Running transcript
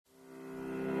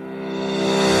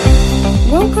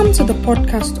Listen to the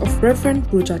podcast of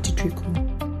Reverend Roger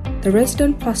Titriku, the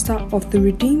resident pastor of the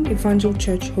Redeemed Evangel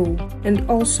Church Hall and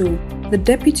also the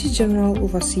Deputy General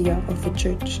Overseer of the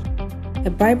church, a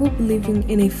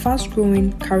Bible-believing and a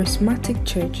fast-growing charismatic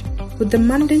church with the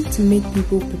mandate to make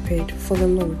people prepared for the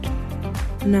Lord.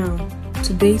 Now,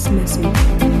 today's message.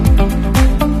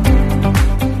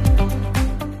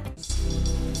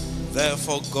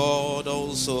 Therefore God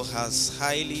also has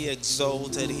highly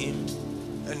exalted him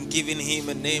and given him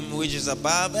a name which is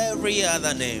above every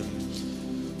other name.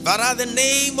 But at the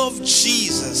name of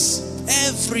Jesus,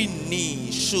 every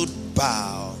knee should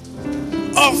bow.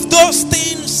 Of those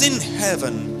things in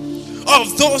heaven,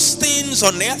 of those things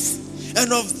on earth,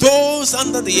 and of those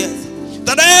under the earth,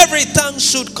 that every tongue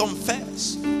should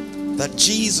confess that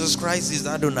Jesus Christ is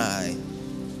Adonai,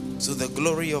 to the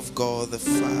glory of God the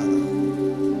Father.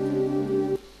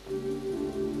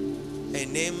 A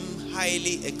name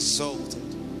highly exalted.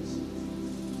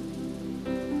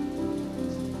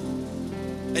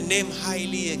 A name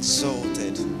highly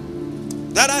exalted.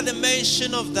 That at the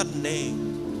mention of that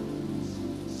name,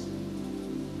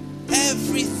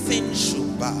 everything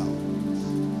should bow.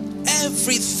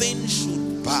 Everything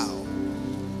should bow.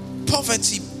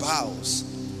 Poverty bows.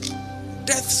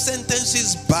 Death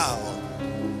sentences bow.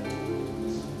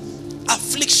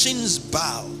 Afflictions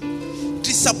bow.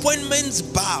 Disappointments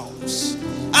bows.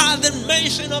 At the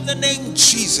mention of the name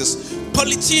Jesus,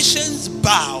 politicians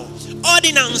bow.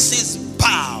 Ordinances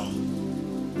bow.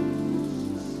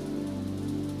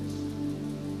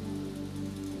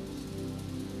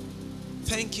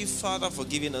 Thank you, Father, for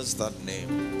giving us that name.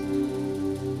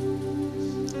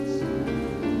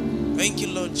 Thank you,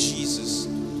 Lord Jesus.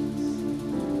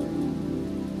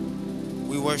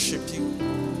 We worship you.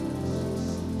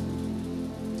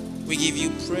 We give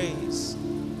you praise.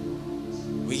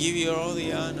 We give you all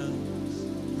the honor.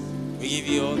 We give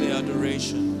you all the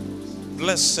adoration.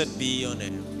 Blessed be your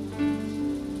name.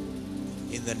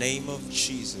 In the name of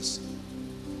Jesus.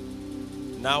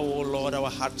 Now, O Lord, our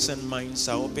hearts and minds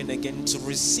are open again to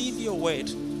receive your word.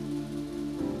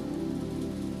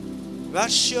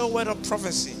 That sure word of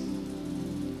prophecy.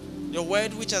 Your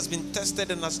word which has been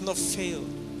tested and has not failed.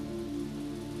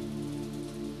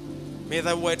 May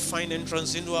that word find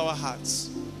entrance into our hearts.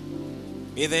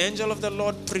 May the angel of the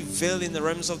Lord prevail in the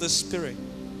realms of the Spirit.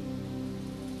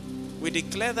 We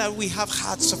declare that we have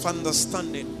hearts of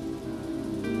understanding.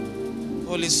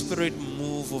 Holy Spirit,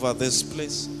 move over this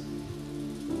place.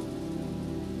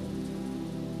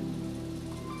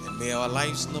 And may our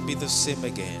lives not be the same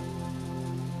again.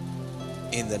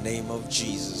 In the name of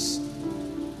Jesus.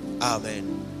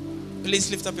 Amen.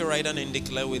 Please lift up your right hand and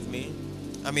declare with me.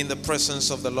 I'm in the presence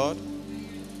of the Lord.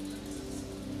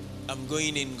 I'm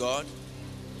going in God.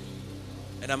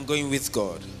 And I'm going with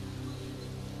God.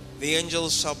 The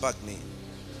angels shall back me.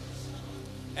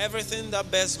 Everything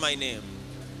that bears my name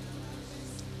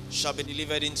shall be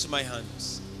delivered into my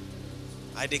hands.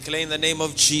 I declare in the name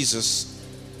of Jesus,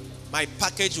 my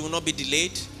package will not be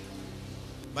delayed.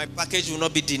 My package will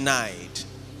not be denied.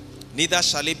 Neither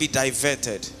shall it be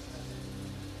diverted.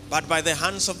 But by the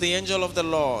hands of the angel of the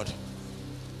Lord,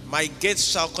 my gates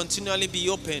shall continually be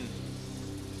open.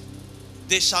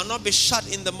 They shall not be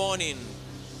shut in the morning.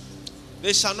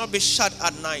 They shall not be shut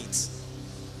at night.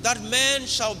 That man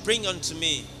shall bring unto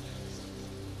me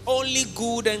only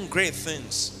good and great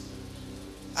things.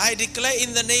 I declare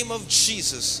in the name of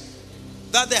Jesus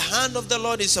that the hand of the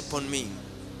Lord is upon me.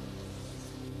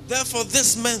 Therefore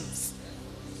this month,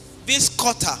 this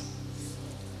quarter,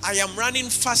 I am running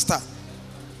faster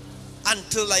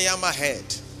until I am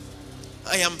ahead.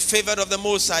 I am favored of the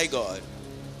Most High God.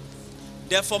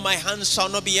 Therefore my hands shall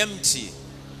not be empty.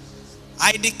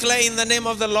 I declare in the name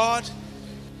of the Lord,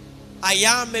 I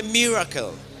am a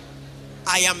miracle.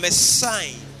 I am a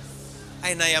sign.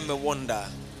 And I am a wonder.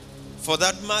 For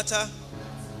that matter,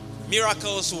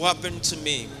 miracles will happen to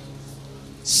me.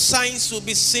 Signs will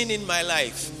be seen in my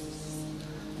life.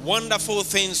 Wonderful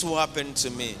things will happen to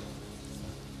me.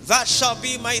 That shall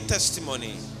be my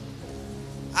testimony.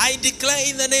 I declare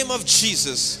in the name of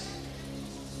Jesus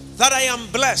that I am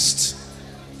blessed.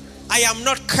 I am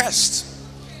not cursed.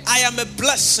 I am a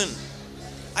blessing.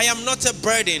 I am not a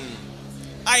burden.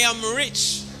 I am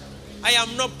rich. I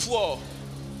am not poor.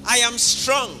 I am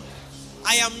strong.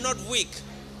 I am not weak.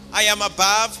 I am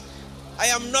above. I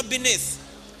am not beneath.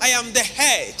 I am the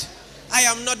head. I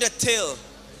am not the tail.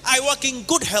 I walk in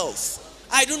good health.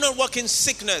 I do not walk in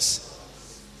sickness.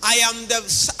 I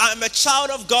am a child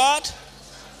of God.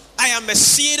 I am a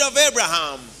seed of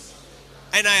Abraham.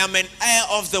 And I am an heir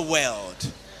of the world.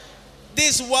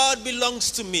 This world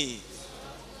belongs to me.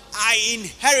 I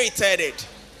inherited it.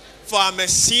 For I'm a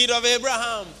seed of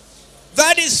Abraham.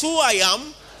 That is who I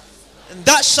am. And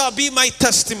that shall be my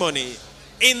testimony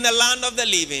in the land of the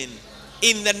living.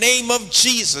 In the name of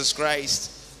Jesus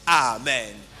Christ.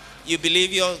 Amen. You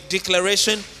believe your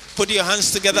declaration? Put your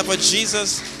hands together for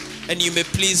Jesus. And you may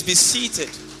please be seated.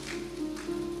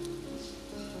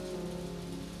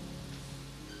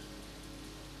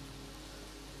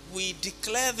 We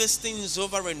declare these things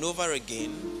over and over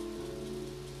again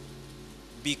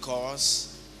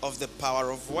because of the power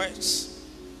of words.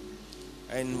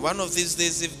 And one of these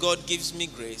days, if God gives me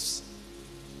grace,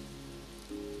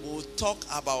 we'll talk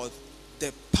about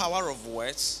the power of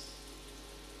words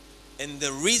and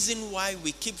the reason why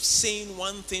we keep saying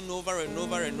one thing over and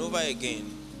over and over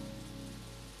again.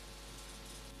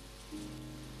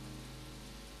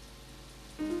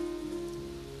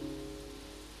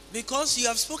 Because you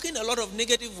have spoken a lot of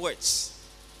negative words,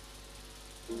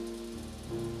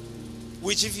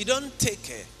 which if you don't take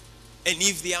care, and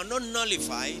if they are not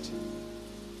nullified,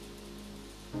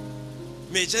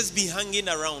 may just be hanging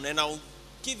around. And I'll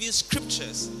give you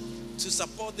scriptures to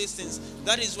support these things.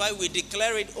 That is why we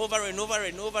declare it over and over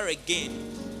and over again,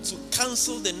 to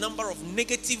cancel the number of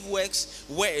negative words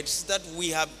that we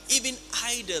have even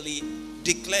idly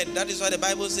declared. That is why the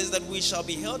Bible says that we shall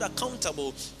be held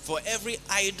accountable for every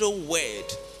idle word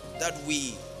that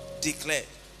we declare.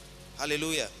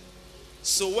 Hallelujah.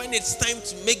 So when it's time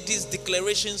to make these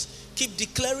declarations, keep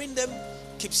declaring them,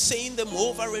 keep saying them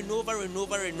over and over and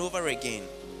over and over again.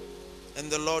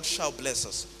 And the Lord shall bless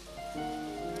us.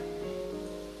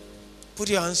 Put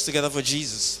your hands together for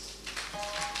Jesus.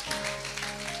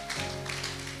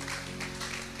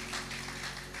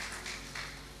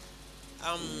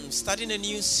 I'm starting a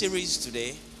new series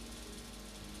today,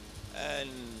 and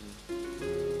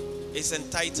it's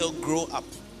entitled Grow Up.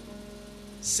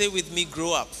 Say with me,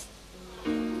 grow up.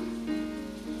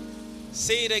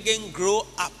 Say it again, grow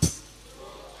up.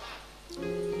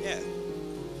 Yeah.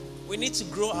 We need to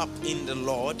grow up in the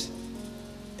Lord,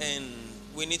 and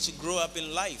we need to grow up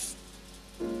in life.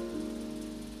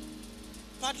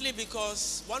 Partly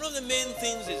because one of the main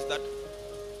things is that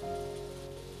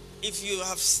if you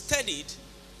have studied,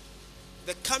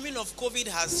 the coming of COVID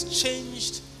has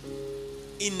changed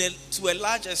to a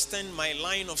large extent my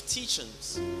line of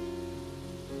teachings.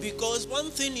 Because one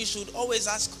thing you should always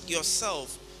ask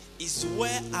yourself is,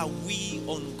 where are we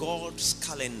on God's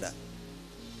calendar?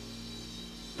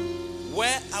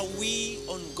 Where are we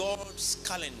on God's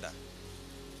calendar?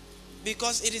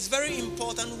 Because it is very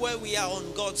important where we are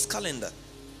on God's calendar.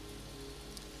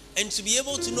 And to be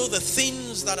able to know the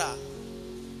things that are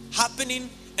happening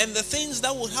and the things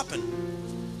that will happen.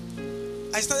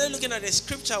 I started looking at a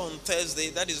scripture on Thursday.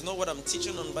 That is not what I'm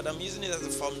teaching on, but I'm using it as a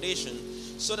foundation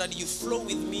so that you flow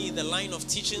with me the line of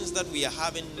teachings that we are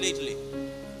having lately.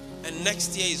 And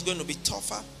next year is going to be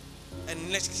tougher,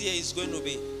 and next year is going to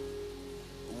be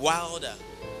wilder.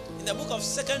 In the book of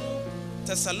 2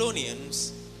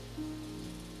 Thessalonians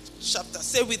chapter,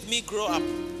 say with me, grow up.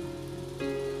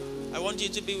 I want you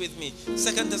to be with me. 2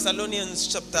 Thessalonians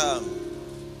chapter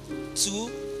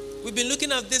 2. We've been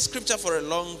looking at this scripture for a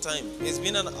long time. It's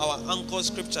been our anchor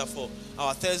scripture for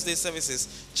our Thursday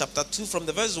services. Chapter 2 from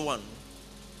the verse 1.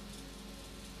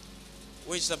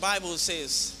 Which the Bible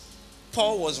says,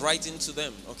 Paul was writing to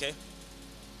them, okay?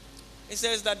 It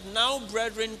says that, now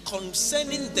brethren,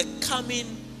 concerning the coming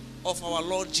of our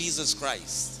Lord Jesus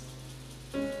Christ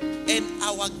and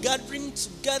our gathering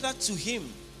together to him,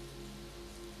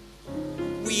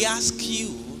 we ask you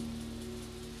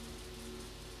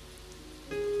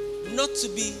not to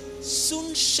be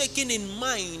soon shaken in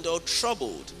mind or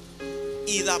troubled,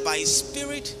 either by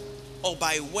spirit or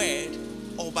by word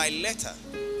or by letter,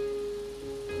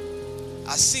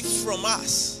 as if from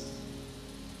us,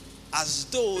 as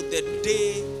though the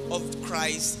day of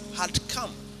Christ had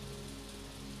come.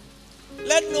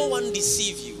 Let no one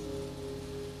deceive you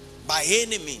by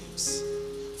any means,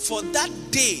 for that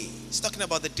day, he's talking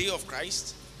about the day of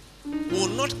Christ, will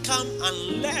not come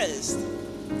unless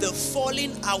the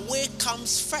falling away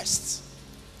comes first.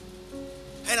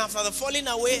 And after the falling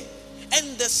away,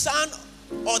 and the son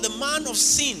or the man of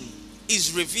sin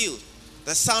is revealed,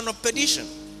 the son of perdition,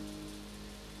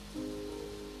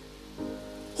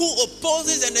 who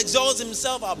opposes and exalts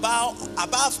himself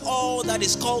above all that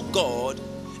is called God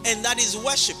and that is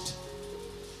worshipped,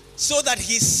 so that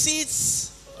he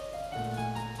sits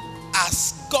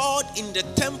as God in the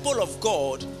temple of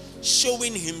God,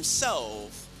 showing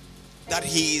himself that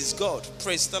he is God.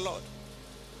 Praise the Lord.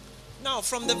 Now,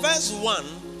 from the verse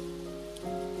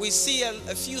 1, we see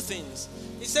a few things.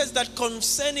 It says that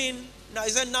concerning, now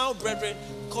is that now, brethren,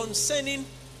 concerning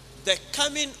the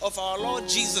coming of our Lord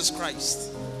Jesus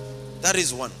Christ. That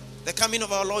is one. the coming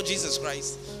of our Lord Jesus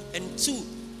Christ. And 2,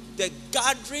 the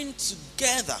gathering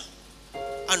together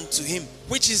unto him,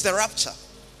 which is the rapture.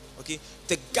 Okay,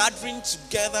 the gathering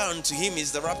together unto him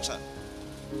is the rapture.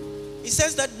 He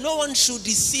says that no one should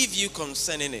deceive you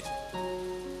concerning it,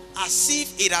 as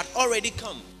if it had already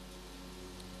come.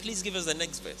 Please give us the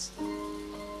next verse.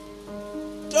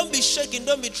 Don't be shaken,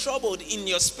 don't be troubled in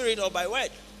your spirit or by word,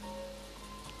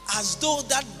 as though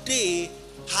that day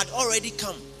had already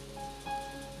come,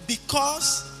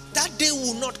 because that day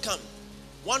will not come.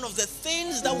 One of the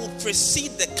things that will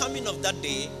precede the coming of that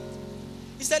day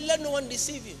is that let no one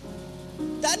deceive you.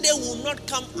 That day will not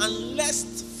come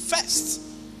unless first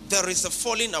there is a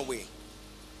falling away.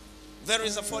 There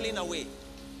is a falling away.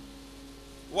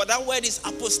 What that word is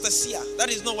apostasia. That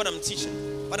is not what I'm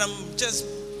teaching, but I'm just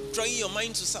drawing your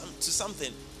mind to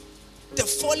something. The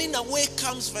falling away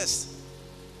comes first,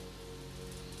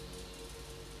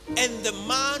 and the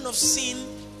man of sin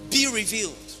be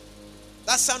revealed.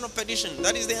 That son of perdition,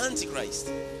 that is the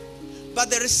Antichrist. But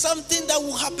there is something that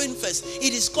will happen first.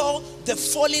 It is called the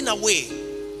falling away,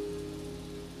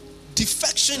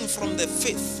 defection from the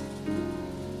faith.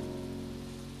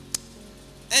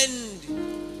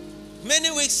 And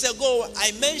many weeks ago,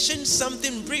 I mentioned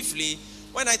something briefly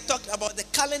when I talked about the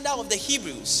calendar of the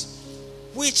Hebrews,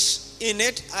 which in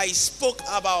it I spoke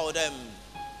about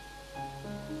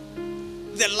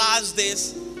the last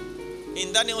days.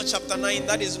 In Daniel chapter 9,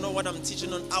 that is not what I'm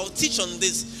teaching on. I'll teach on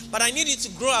this, but I need you to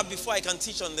grow up before I can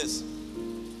teach on this,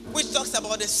 which talks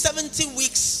about the 70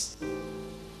 weeks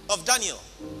of Daniel.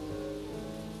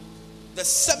 The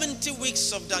 70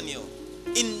 weeks of Daniel.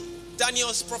 In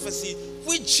Daniel's prophecy,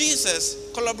 which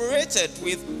Jesus collaborated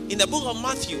with in the book of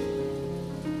Matthew,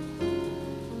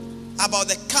 about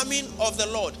the coming of the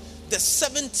Lord. The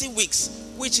 70 weeks,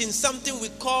 which in something we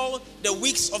call the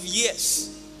weeks of years.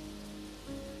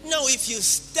 Now, if you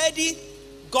study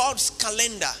God's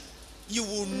calendar, you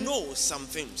will know some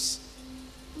things.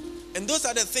 And those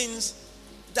are the things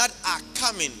that are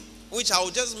coming, which I will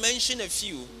just mention a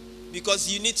few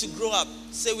because you need to grow up.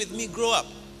 Say with me, grow up.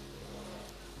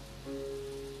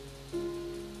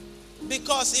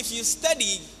 Because if you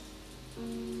study,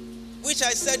 which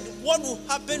I said, what will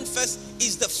happen first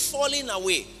is the falling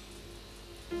away.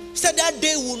 Said that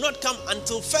day will not come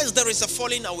until first there is a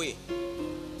falling away.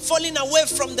 Falling away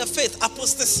from the faith,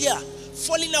 apostasia,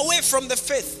 falling away from the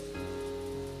faith.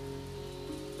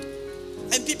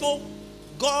 And people,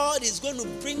 God is going to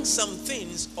bring some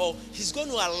things, or he's going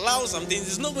to allow some things.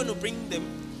 He's not going to bring them.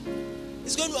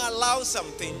 He's going to allow some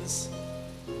things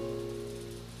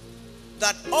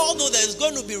that although there's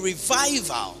going to be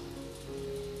revival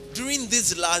during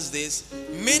these last days,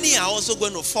 many are also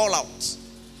going to fall out.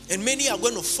 And many are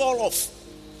going to fall off.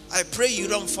 I pray you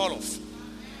don't fall off.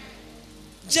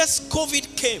 Just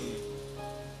COVID came,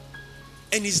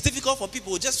 and it's difficult for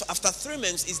people. Just after 3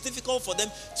 months, it's difficult for them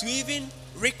to even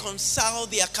reconcile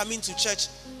their coming to church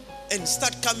and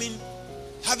start coming,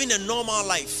 having a normal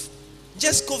life.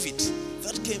 Just COVID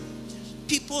that came.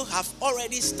 People have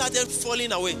already started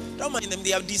falling away. Don't mind them.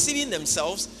 They are deceiving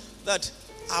themselves that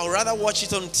I'll rather watch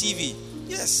it on TV.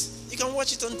 Yes, you can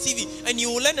watch it on TV, and you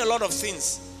will learn a lot of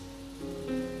things.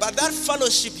 But that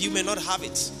fellowship, you may not have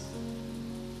it.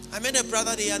 I met a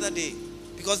brother the other day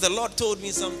because the Lord told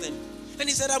me something. And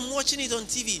he said, I'm watching it on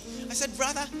TV. I said,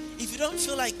 brother, if you don't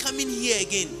feel like coming here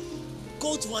again,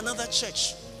 go to another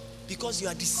church, because you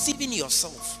are deceiving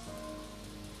yourself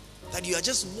that you are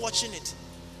just watching it.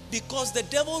 Because the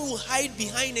devil will hide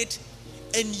behind it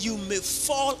and you may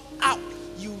fall out.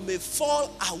 You may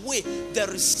fall away.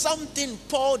 There is something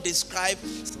Paul described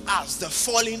as the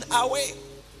falling away.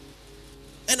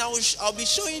 And I'll be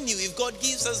showing you, if God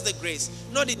gives us the grace,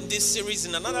 not in this series,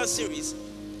 in another series,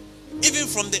 even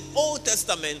from the Old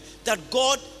Testament, that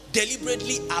God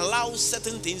deliberately allows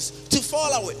certain things to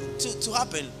fall away, to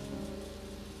happen,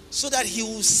 so that he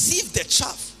will sieve the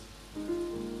chaff.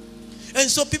 And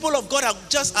so people of God are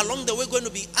just along the way going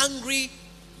to be angry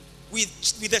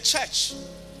with the church.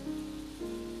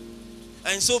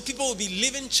 And so people will be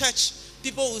leaving church.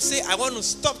 People will say, I want to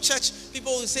stop church.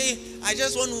 People will say, I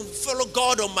just want to follow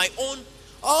God on my own.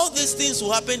 All these things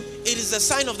will happen. It is a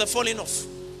sign of the falling off.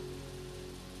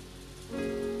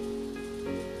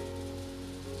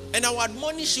 And I will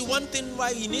admonish you, one thing why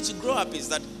you need to grow up is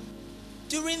that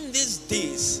during these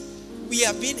days, we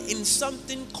have been in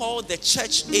something called the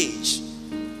church age.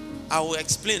 I will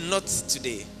explain, not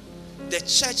today. The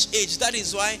church age, that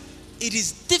is why it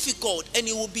is difficult and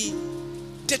it will be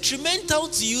detrimental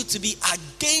to you to be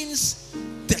against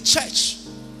the church.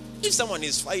 If someone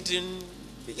is fighting,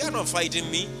 you are not fighting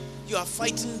me, you are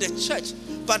fighting the church.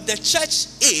 But the church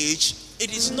age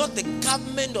It is not the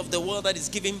government of the world that is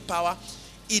giving power.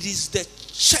 It is the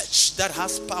church that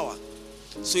has power.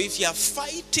 So if you are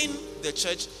fighting the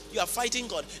church, you are fighting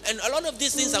God. And a lot of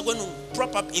these things are going to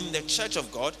prop up in the church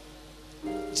of God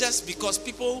just because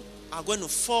people are going to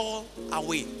fall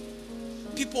away.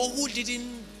 People who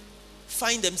didn't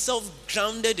find themselves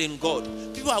grounded in God.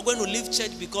 People are going to leave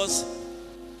church because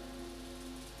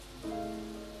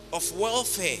of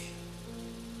welfare.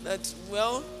 That,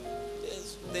 well,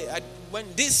 when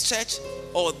this church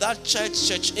or that church,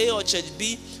 church A or church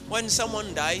B, when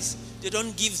someone dies, they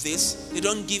don't give this, they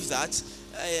don't give that.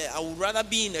 I would rather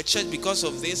be in a church because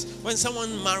of this. When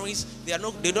someone marries, they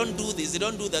don't do this, they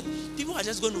don't do that. People are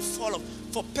just going to fall off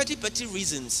for petty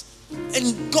reasons.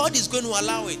 And God is going to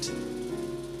allow it.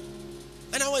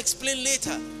 And I will explain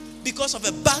later. Because of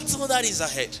a battle that is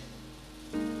ahead,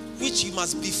 which you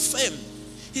must be firm.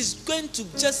 He's going to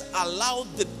just allow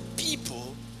the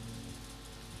people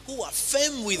who are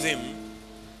firm with him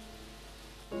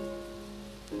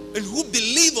and who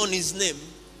believe on his name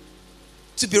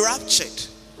to be raptured.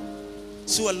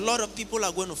 So a lot of people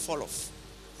are going to fall off.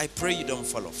 I pray you don't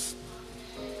fall off.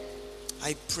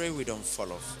 I pray we don't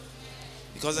fall off.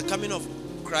 Because the coming of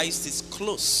Christ is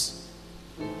close.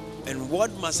 And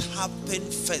what must happen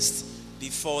first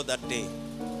before that day?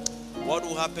 What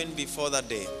will happen before that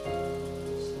day?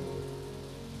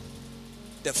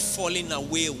 The falling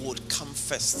away would come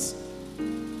first.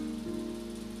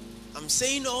 I'm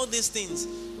saying all these things.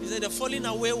 He said the falling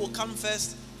away will come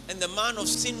first and the man of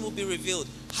sin will be revealed.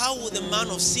 How will the man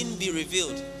of sin be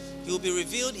revealed? He will be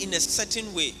revealed in a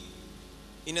certain way.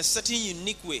 In a certain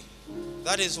unique way.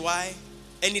 That is why,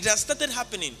 and it has started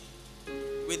happening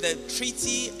with the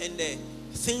treaty and the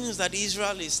things that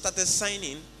Israel has started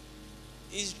signing.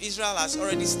 Israel has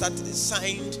already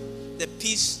signed the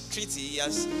peace treaty.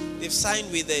 They've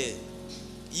signed with the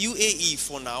UAE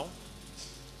for now.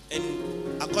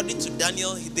 And according to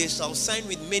Daniel, they shall sign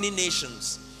with many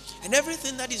nations. And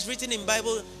everything that is written in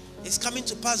Bible is coming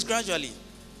to pass gradually.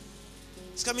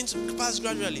 It's coming to pass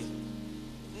gradually.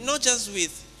 Not just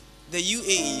with the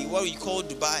UAE, what we call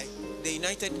Dubai, the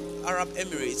United Arab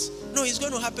Emirates. No, it's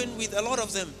going to happen with a lot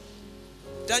of them.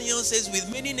 Daniel says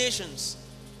with many nations.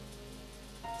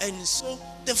 And so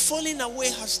the falling away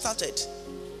has started.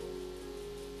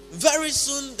 Very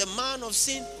soon the man of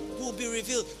sin will be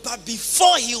revealed. But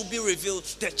before he will be revealed,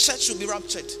 the church will be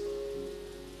raptured.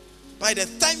 By the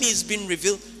time he's been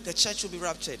revealed, the church will be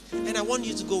raptured. And I want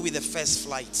you to go with the first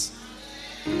flight.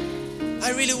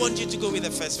 I really want you to go with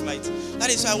the first flight. That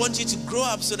is why I want you to grow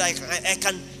up so that I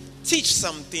can teach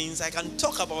some things. I can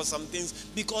talk about some things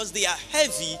because they are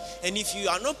heavy. And if you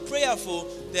are not prayerful,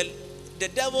 the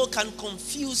devil can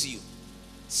confuse you.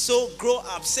 So grow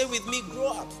up. Say with me, grow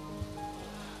up.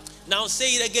 Now say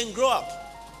it again, grow up.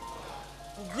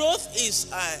 Growth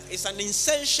is an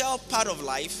essential part of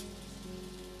life.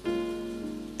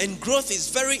 And growth is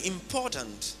very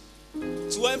important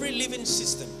to every living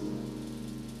system.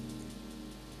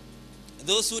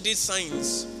 Those who did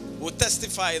science will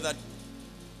testify that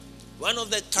one of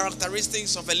the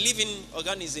characteristics of a living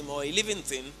organism or a living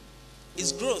thing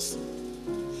is growth.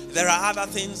 There are other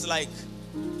things like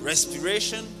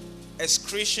respiration,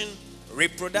 excretion,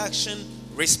 reproduction,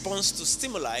 response to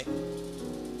stimuli.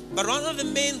 But one of the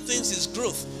main things is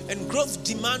growth. And growth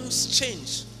demands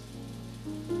change.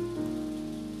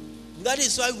 That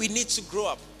is why we need to grow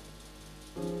up.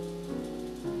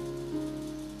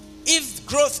 If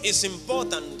growth is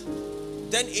important,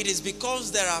 then it is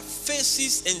because there are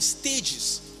phases and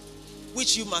stages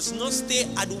which you must not stay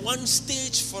at one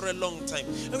stage for a long time.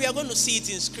 And we are going to see it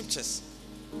in scriptures.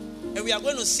 And we are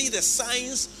going to see the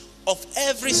signs of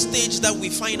every stage that we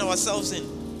find ourselves in.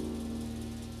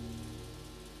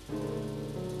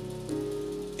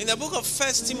 In the book of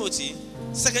 1 Timothy,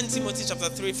 2 Timothy chapter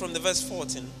 3 from the verse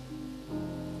 14.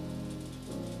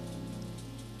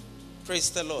 Praise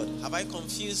the Lord. Have I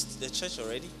confused the church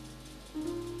already?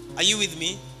 Are you with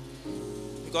me?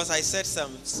 Because I said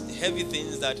some heavy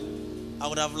things that I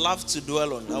would have loved to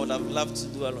dwell on.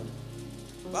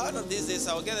 But out of these days,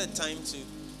 I'll get the time to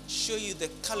show you the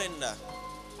calendar.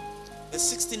 The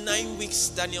 69 weeks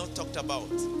Daniel talked about.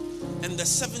 And the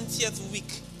 70th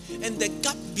week. And the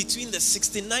gap between the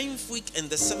 69th week and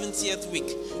the 70th week,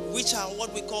 which are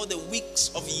what we call the weeks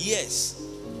of years.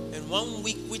 And 1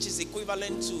 week which is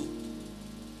equivalent to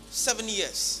 7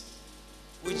 years,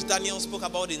 which Daniel spoke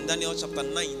about in Daniel chapter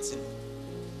 19.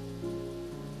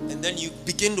 And then you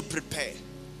begin to prepare.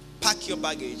 Pack your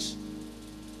baggage.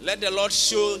 Let the Lord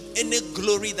show any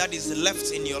glory that is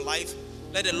left in your life.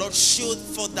 Let the Lord show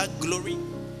forth that glory.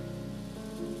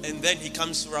 And then he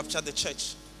comes to rapture the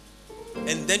church.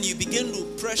 And then you begin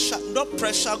to not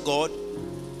pressure God,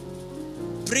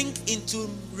 bring into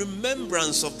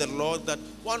remembrance of the Lord that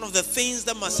one of the things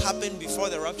that must happen before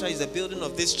the rapture is the building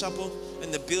of this chapel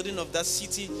and the building of that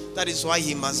city. That is why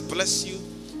he must bless you,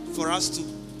 for us to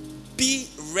be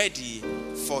ready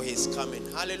for his coming.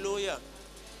 Hallelujah.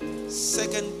 2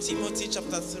 Timothy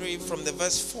chapter 3 from the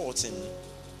verse 14.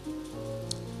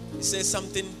 It says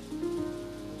something.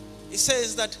 It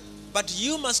says that, but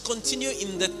you must continue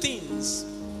in the things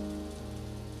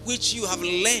which you have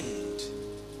learned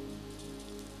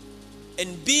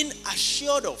and been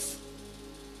assured of,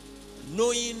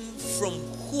 knowing from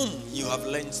whom you have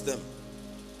learned them.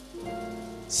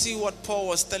 See what Paul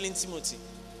was telling Timothy.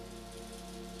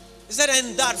 He said,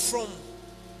 and that from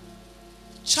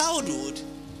childhood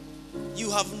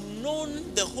you have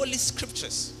known the Holy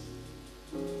Scriptures,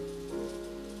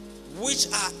 which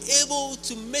are able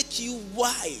to make you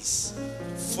wise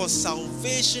for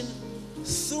salvation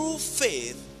through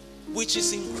faith which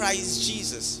is in Christ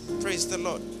Jesus. Praise the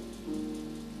Lord.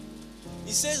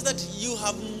 He says that you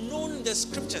have known the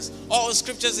Scriptures. All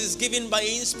Scriptures is given by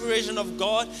inspiration of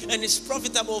God and is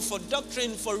profitable for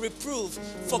doctrine, for reproof,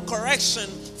 for correction,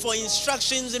 for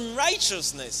instructions in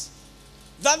righteousness,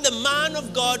 that the man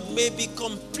of God may be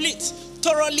complete,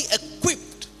 thoroughly equipped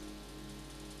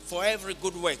for every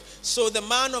good work. So the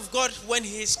man of God, when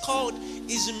he is called,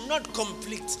 is not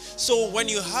complete. So when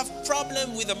you have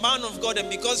problem with the man of God, and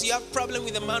because you have problem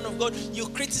with the man of God, you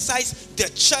criticize the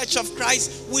church of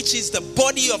Christ, which is the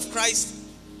body of Christ,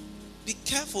 be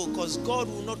careful, because God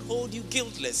will not hold you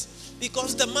guiltless.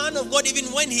 Because the man of God, even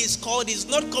when he is called, is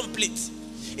not complete.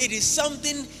 It is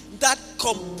something that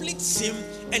completes him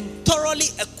and thoroughly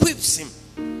equips him.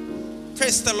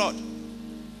 Praise the Lord.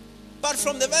 But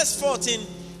from the verse 14,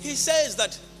 he says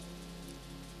that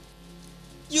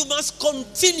you must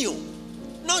continue,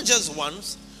 not just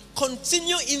once,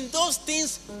 continue in those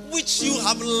things which you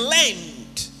have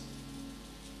learned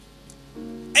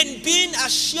and being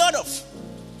assured of,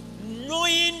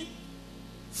 knowing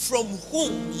from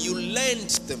whom you learned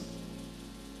them.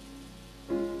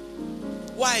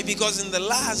 Why? Because in the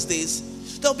last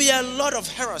days, there'll be a lot of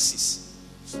heresies.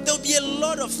 There'll be a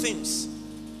lot of things.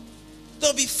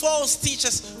 There'll be false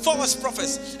teachers, false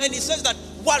prophets. And he says that,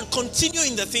 one, continue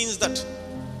in the things that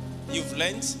you've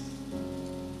learned.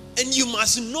 And you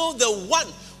must know the one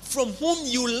from whom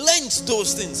you learned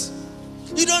those things.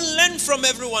 You don't learn from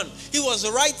everyone. He was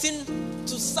writing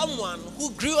to someone who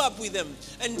grew up with them.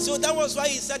 And so that was why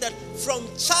he said that from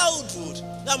childhood.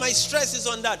 Now my stress is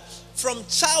on that. From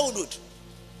childhood,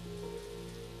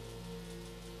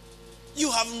 you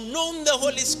have known the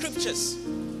Holy Scriptures.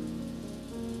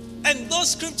 And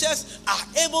those scriptures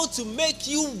are able to make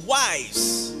you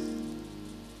wise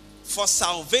for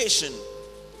salvation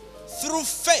through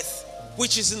faith,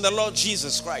 which is in the Lord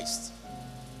Jesus Christ.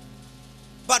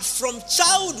 But from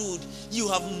childhood, you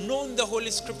have known the Holy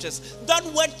Scriptures. That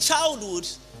word childhood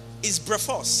is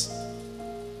brephos.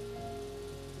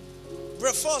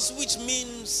 Brephos, which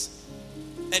means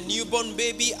a newborn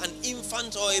baby, an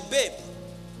infant, or a babe.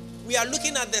 We are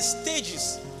looking at the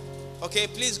stages. Okay,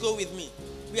 please go with me.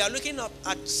 We are looking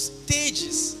at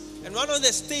stages. And one of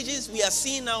the stages we are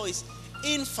seeing now is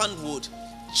infanthood,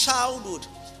 childhood.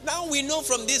 Now we know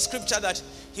from this scripture that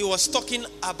he was talking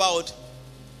about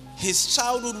his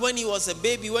childhood when he was a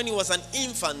baby, when he was an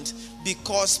infant,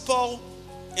 because Paul,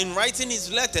 in writing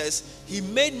his letters, he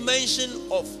made mention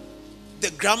of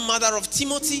the grandmother of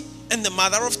Timothy and the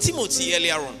mother of Timothy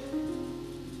earlier on.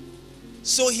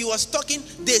 So he was talking,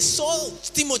 they saw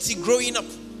Timothy growing up.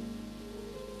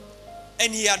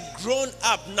 And he had grown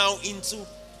up now into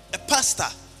a pastor,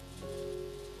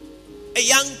 a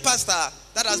young pastor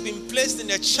that has been placed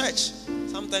in a church.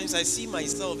 Sometimes I see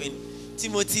myself in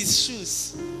Timothy's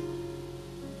shoes.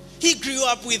 He grew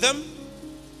up with them.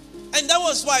 And that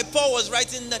was why Paul was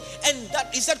writing that. And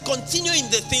that he said, continue in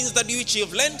the things that which you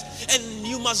have learned. And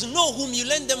you must know whom you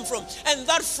learned them from. And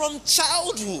that from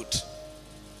childhood.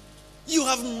 You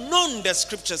have known the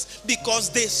scriptures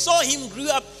because they saw him grow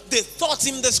up. They taught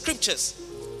him the scriptures.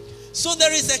 So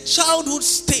there is a childhood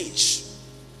stage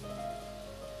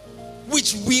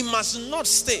which we must not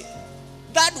stay.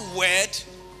 That word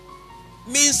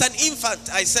means an infant.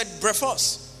 I said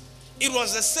brephos. It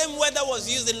was the same word that was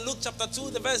used in Luke chapter 2,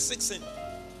 the verse 16.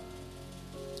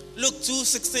 Luke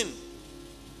 2:16.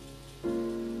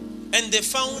 And they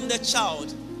found the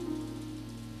child.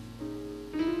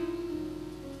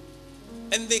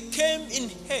 And they came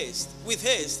with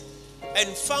haste, and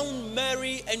found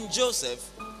Mary and Joseph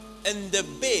and the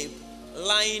babe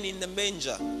lying in the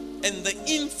manger. And the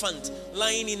infant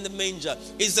lying in the manger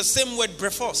is the same word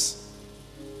brephos.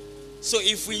 So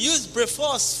if we use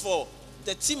brephos for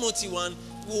the Timothy one,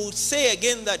 we would say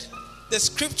again that the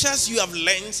scriptures you have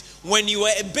learned when you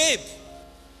were a babe.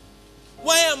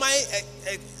 Why am I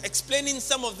explaining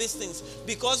some of these things?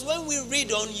 Because when we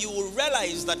read on, you will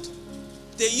realize that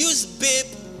they use babe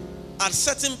at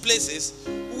certain places,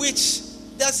 which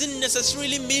doesn't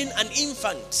necessarily mean an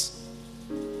infant.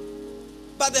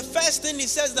 But the first thing he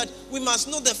says that we must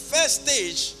know, the first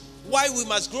stage why we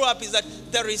must grow up is that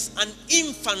there is an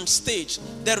infant stage.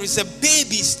 There is a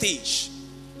baby stage.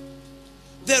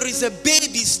 There is a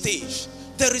baby stage.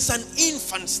 There is an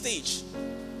infant stage.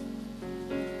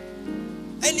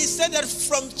 And he said that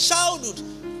from childhood,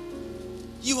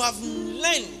 you have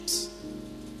learned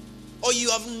or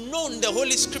you have known the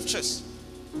Holy Scriptures,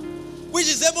 which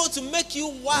is able to make you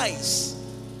wise.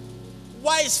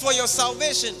 Wise for your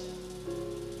salvation,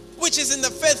 which is in the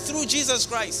faith through Jesus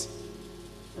Christ.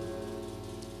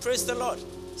 Praise the Lord.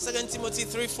 2 Timothy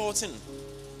 3:14.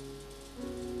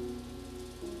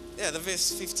 Yeah, the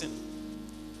verse 15.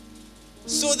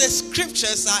 So the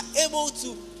scriptures are able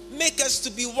to make us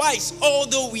to be wise,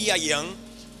 although we are young,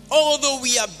 although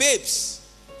we are babes.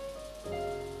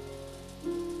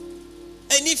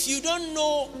 And if you don't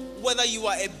know whether you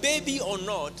are a baby or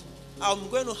not, I'm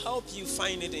going to help you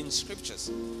find it in scriptures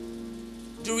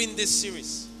during this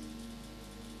series.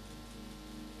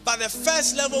 But the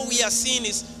first level we are seeing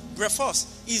is brephos,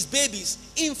 is babies,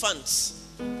 infants.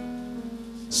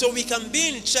 So we can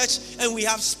be in church and we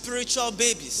have spiritual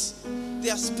babies. They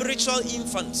are spiritual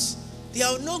infants. They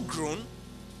are not grown.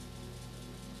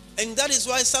 And that is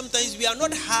why sometimes we are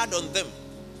not hard on them.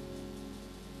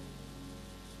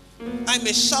 I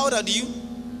may shout at you,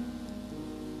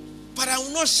 but I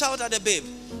will not shout at a babe.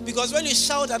 Because when you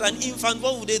shout at an infant,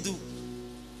 what will they do?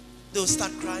 They will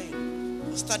start crying. They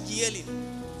will start yelling.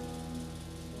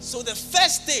 So the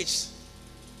first stage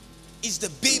is the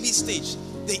baby stage,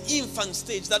 the infant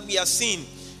stage that we are seeing.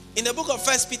 In the book of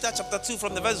 1 Peter chapter 2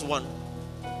 from the verse 1.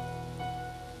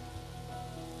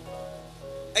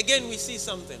 Again we see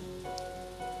something.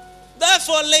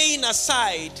 Therefore laying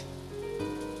aside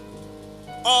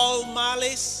all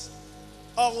malice,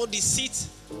 all deceit,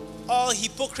 all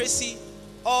hypocrisy,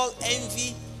 all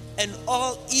envy, and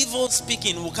all evil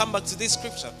speaking. We'll come back to this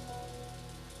scripture.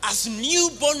 As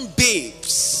newborn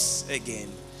babes, again,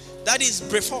 that is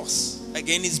brephos.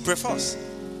 Again, is brephos.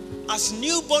 As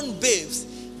newborn babes,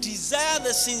 desire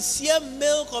the sincere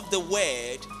milk of the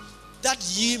word, that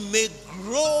ye may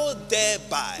grow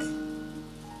thereby.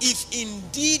 If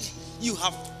indeed you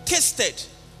have tasted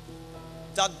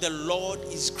that the Lord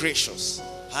is gracious.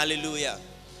 Hallelujah.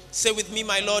 Say with me,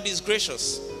 my Lord is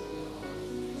gracious.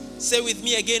 Say with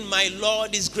me again, my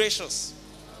Lord is gracious.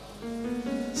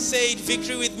 Say it,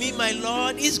 Victory, with me, my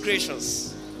Lord is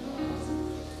gracious.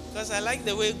 Because I like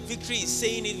the way Victory is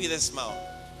saying it with a smile.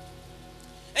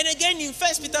 And again in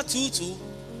 1 Peter 2:2,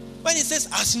 when it says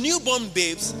as newborn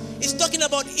babes, it's talking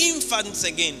about infants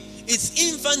again. It's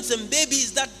infants and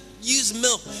babies that use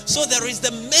milk. So there is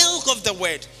the milk of the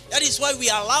word. That is why we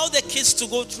allow the kids to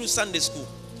go through Sunday school.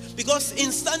 Because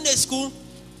in Sunday school,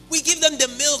 we give them the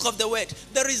milk of the word.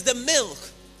 There is the milk.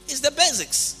 It's the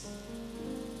basics.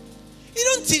 You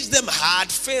don't teach them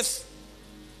hard faith.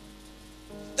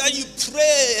 That you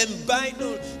pray and buy.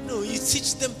 No, you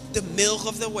teach them the milk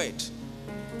of the word.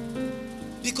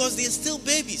 Because they're still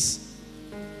babies.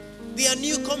 They are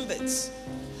new converts.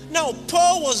 Now,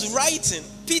 Paul was writing,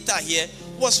 Peter here,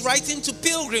 was writing to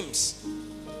pilgrims.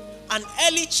 An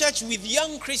early church with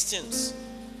young Christians.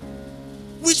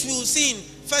 Which we will see in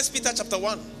 1 Peter chapter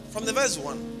 1, from the verse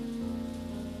 1.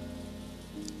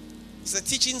 It's a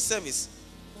teaching service.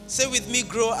 Say with me,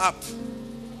 grow up.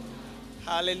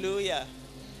 Hallelujah.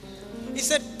 He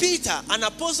said, Peter, an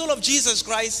apostle of Jesus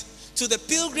Christ, to the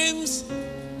pilgrims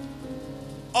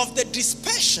of the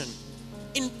dispersion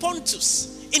in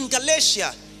Pontus, in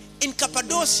Galatia, in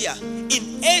Cappadocia,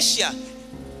 in Asia,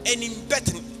 and in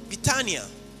Bithynia.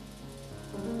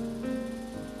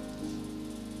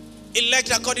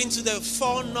 Elect according to the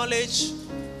foreknowledge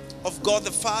of God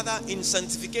the Father in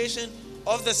sanctification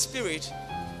of the Spirit.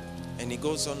 And he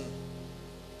goes on.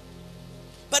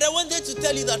 But I wanted to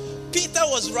tell you that Peter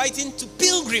was writing to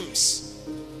pilgrims.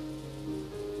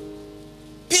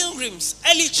 Pilgrims,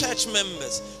 early church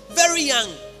members, very young.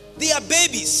 They are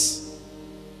babies.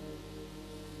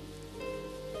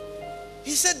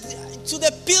 He said to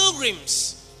the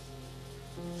pilgrims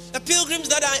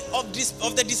that are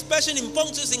of the dispersion in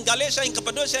Pontus, in Galatia, in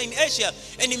Cappadocia, in Asia,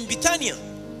 and in Bithynia.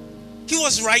 He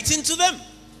was writing to them.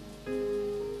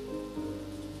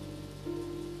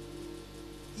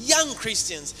 Young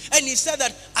Christians. And he said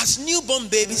that as newborn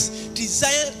babies,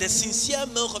 desire the sincere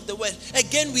milk of the word.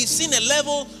 Again, we've seen a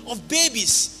level of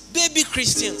babies, baby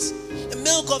Christians, the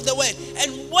milk of the word.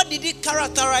 And what did it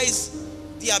characterize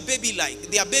their baby like,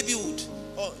 their babyhood?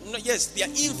 Oh, no, yes, their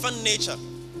infant nature.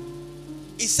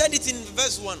 He said it in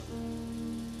verse 1.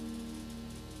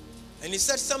 And he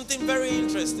said something very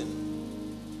interesting.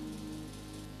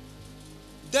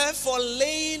 Therefore,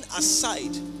 laying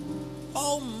aside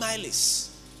all malice,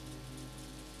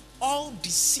 all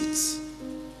deceit,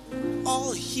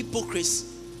 all hypocrisy,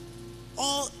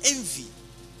 all envy,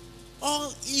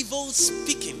 all evil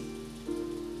speaking,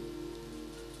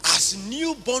 as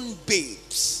newborn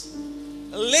babes,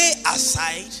 lay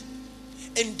aside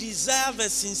and desire the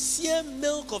sincere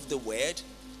milk of the word,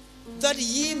 that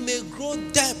ye may grow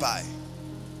thereby.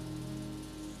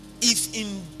 If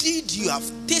indeed you have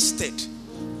tasted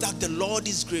that the Lord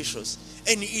is gracious,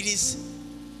 and it is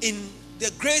in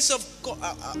the grace of God,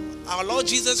 our Lord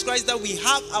Jesus Christ, that we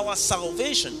have our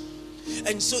salvation.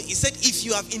 And so he said, if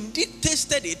you have indeed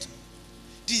tasted it,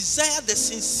 desire the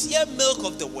sincere milk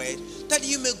of the word, that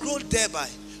you may grow thereby.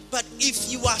 But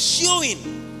if you are showing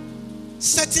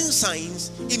certain signs,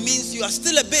 it means you are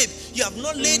still a babe. You have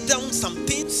not laid down some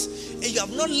things, and you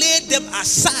have not laid them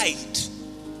aside,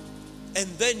 and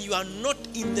then you are not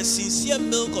in the sincere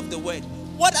milk of the word.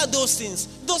 What are those things?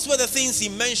 Those were the things he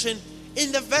mentioned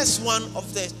in the verse 1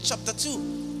 of the chapter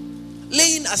 2.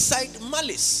 Laying aside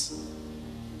malice.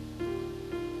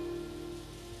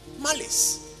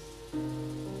 Malice.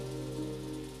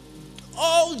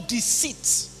 All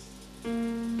deceit.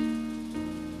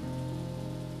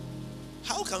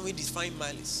 How can we define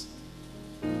malice?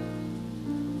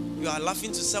 You are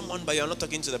laughing to someone, but you are not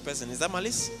talking to the person. Is that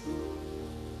malice?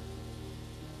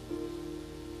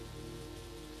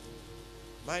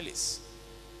 Malice.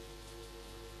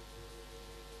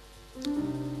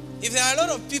 If there are a lot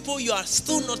of people you are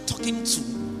still not talking to,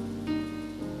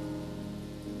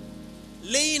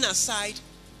 laying aside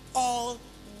all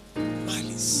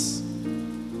malice,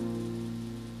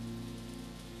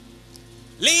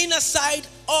 laying aside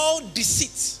all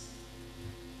deceit,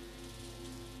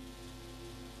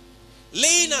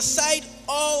 laying aside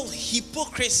all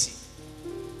hypocrisy.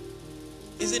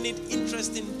 Isn't it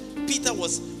interesting? Peter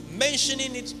was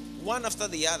mentioning it one after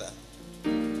the other.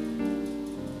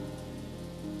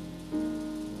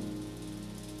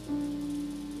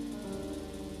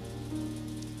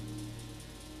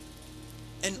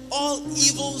 And all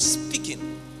evil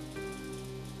speaking.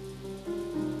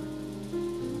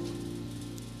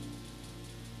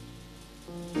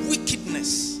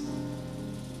 Wickedness.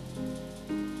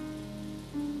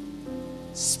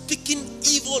 Speaking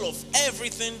evil of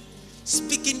everything.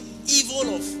 Speaking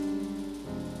evil of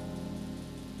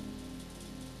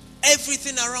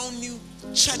everything around you.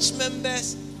 Church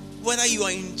members, whether you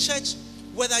are in church,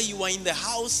 whether you are in the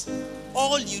house,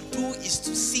 all you do is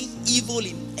to see evil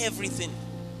in everything.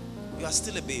 You are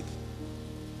still a babe.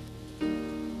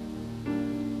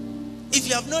 If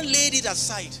you have not laid it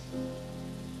aside,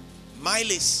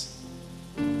 malice.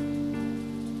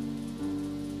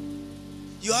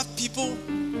 You have people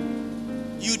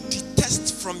you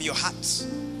detest from your heart.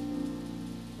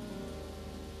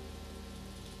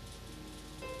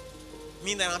 I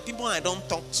mean, there are people I don't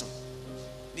talk to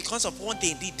because of what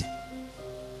they did.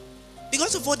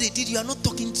 Because of what they did, you are not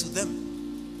talking to them.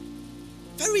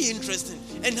 Very interesting.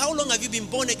 And how long have you been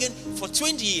born again? For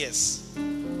 20 years.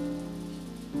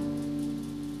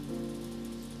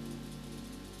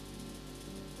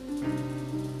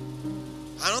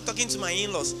 I'm not talking to my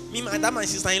in-laws. Me, my dad, my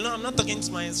sister-in-law, I'm not talking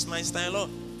to my sister-in-law.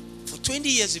 For 20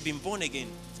 years you've been born again.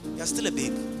 You're still a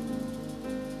babe.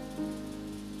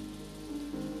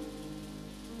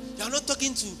 You're not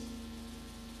talking to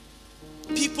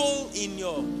people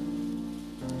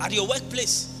at your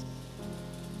workplace.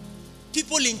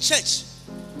 People in church.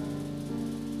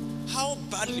 How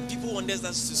badly people wanted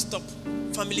us to stop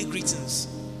family greetings.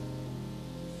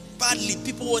 Badly,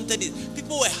 people wanted it.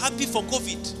 People were happy for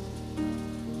COVID.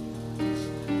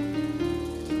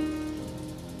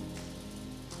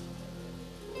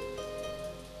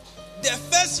 The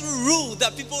first rule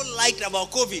that people liked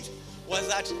about COVID was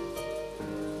that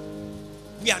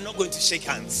we are not going to shake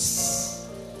hands.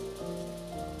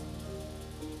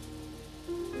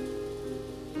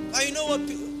 But you know what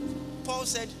Paul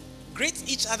said? Greet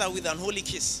each other with an holy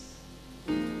kiss.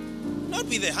 Not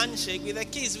with a handshake, with a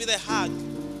kiss, with a hug.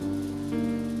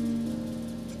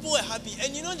 People were happy.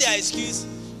 And you know their excuse?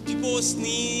 People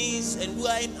sneeze and do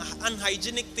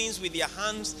unhygienic things with their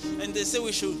hands, and they say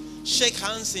we should shake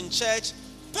hands in church.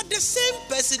 But the same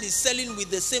person is selling with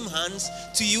the same hands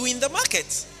to you in the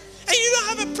market. And you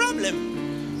don't have a problem.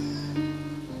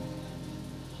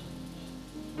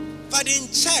 But in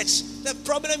church, the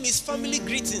problem is family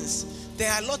greetings.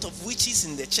 There are a lot of witches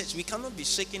in the church. We cannot be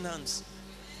shaking hands.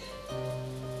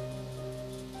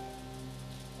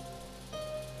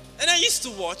 And I used to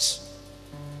watch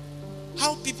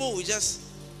how people will just,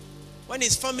 when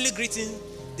it's family greeting,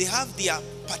 they have their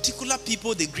particular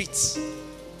people they greet.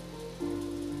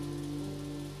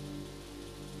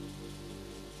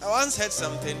 I once heard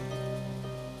something.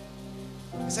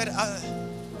 He said,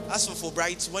 as for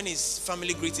brides, when it's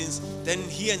family greetings, then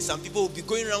he and some people will be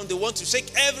going around. They want to shake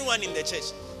everyone in the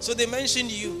church. So they mentioned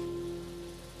you.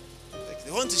 Like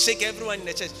they want to shake everyone in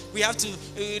the church. We have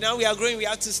to, now we are growing, we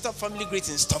have to stop family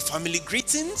greetings. Stop family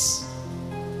greetings?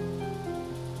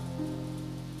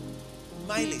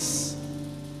 Miles.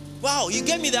 Wow, you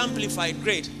gave me the amplified.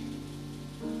 Great.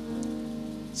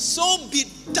 So be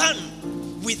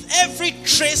done with every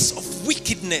trace of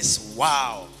wickedness.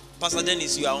 Wow. Pastor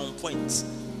Dennis, you are on point.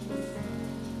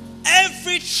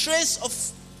 Every trace of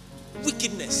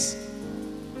wickedness,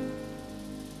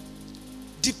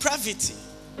 depravity,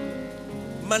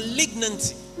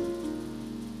 malignity.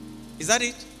 Is that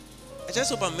it? I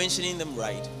just hope I'm mentioning them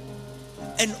right.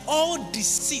 And all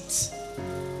deceit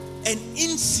and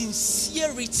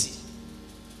insincerity,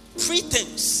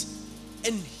 pretense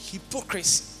and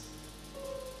hypocrisy,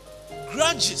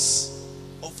 grudges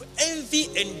of envy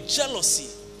and jealousy,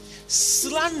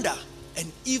 slander and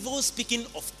evil speaking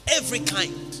of every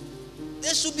kind.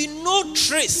 There should be no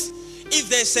trace. If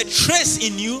there's a trace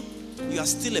in you, you are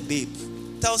still a babe.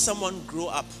 Tell someone, grow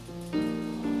up.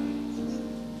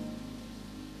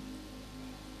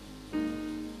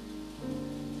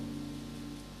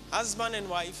 Husband and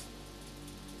wife.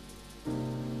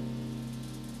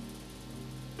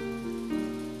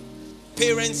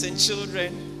 Parents and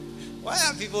children. Why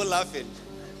are people laughing?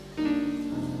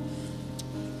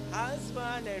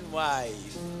 Husband and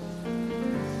wife.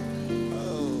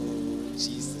 Oh,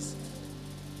 Jesus.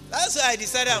 That's why I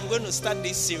decided I'm going to start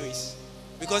this series.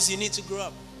 Because you need to grow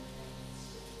up.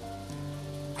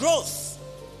 Growth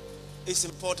is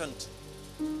important.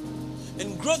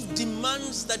 And growth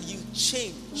demands that you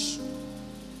change.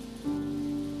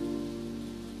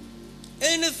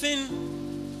 Anything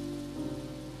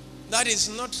that is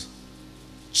not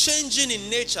changing in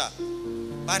nature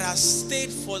but has stayed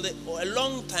for a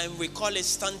long time, we call it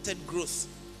stunted growth.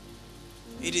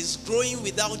 It is growing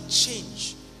without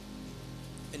change.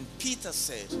 And Peter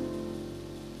said,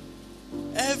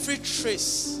 every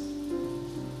trace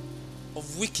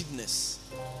of wickedness,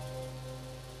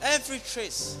 every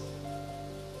trace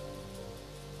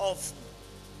of,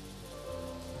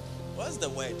 what's the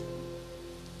word?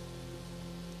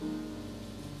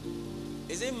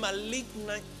 Is it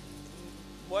malignant?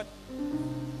 What?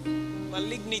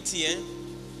 Malignity, eh?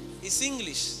 It's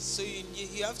English, so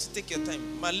you have to take your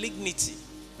time. Malignity.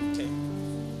 Okay.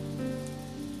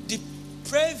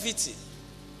 Depravity,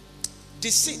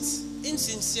 deceit,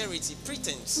 insincerity,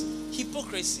 pretense,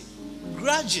 hypocrisy,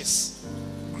 grudges.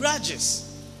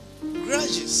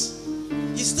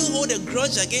 You still hold a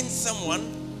grudge against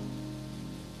someone,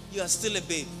 you are still a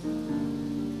babe.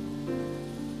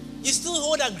 You still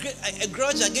hold a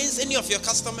grudge against any of your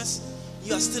customers,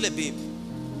 you are still a babe.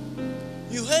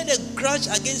 You hold a grudge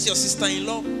against your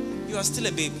sister-in-law, you are still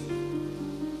a babe.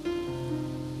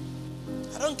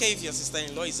 I don't care if your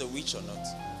sister-in-law is a witch or not.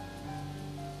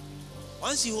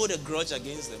 Once you hold a grudge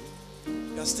against them,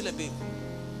 you are still a babe.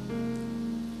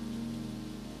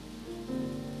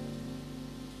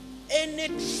 Any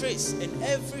trace and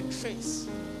every trace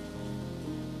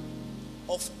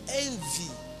of envy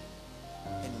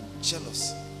and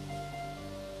jealousy,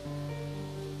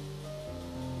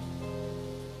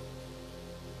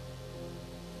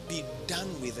 be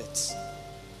done with it.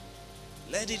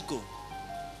 Let it go.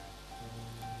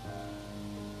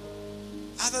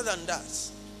 Other than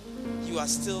that, you are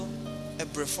still a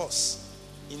brephos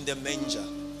in the manger.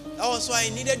 That was why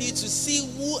I needed you to see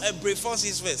who a brephos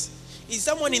is first. Is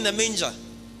someone in the manger.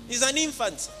 It's an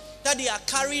infant that they are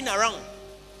carrying around.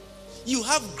 You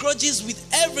have grudges with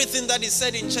everything that is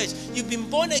said in church. You've been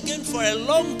born again for a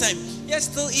long time. Yet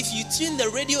still, if you tune the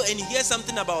radio and hear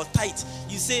something about tithe,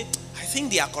 you say, I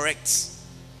think they are correct.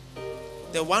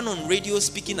 The one on radio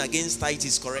speaking against tithe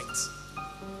is correct.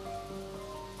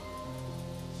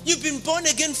 You've been born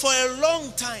again for a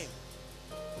long time.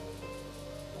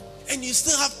 And you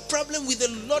still have problem with a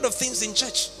lot of things in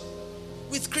church.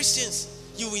 With Christians,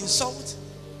 you insult.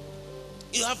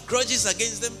 You have grudges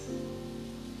against them.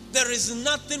 There is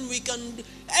nothing we can do.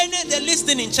 And they're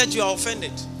listening in church, you are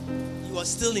offended. You are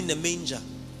still in the manger.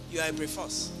 You are a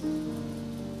brephos.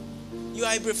 You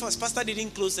are a brephos. Pastor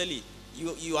didn't close early.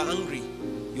 You are angry.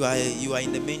 You are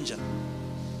in the manger.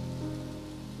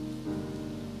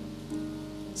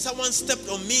 Someone stepped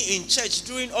on me in church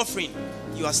during offering.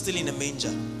 You are still in a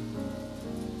manger.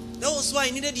 That was why I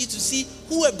needed you to see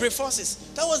who a brephos is.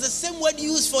 That was the same word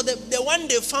used for the one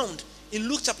they found in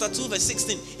Luke chapter 2 verse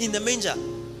 16 in the manger.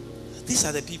 These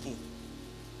are the people.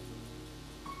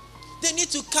 They need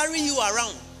to carry you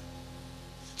around.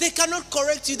 They cannot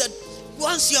correct you that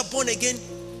once you are born again,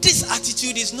 this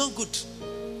attitude is not good.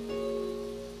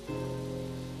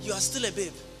 You are still a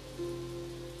babe.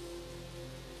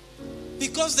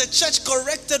 Because the church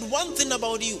corrected one thing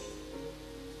about you.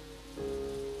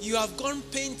 You have gone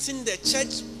painting the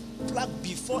church flag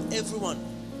before everyone.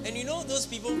 And you know those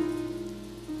people,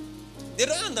 they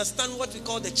don't understand what we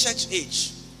call the church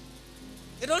age.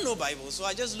 They don't know Bible, so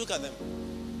I just look at them.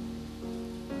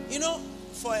 You know,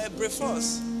 for a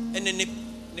brephos and a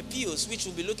nepios, which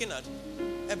we'll be looking at,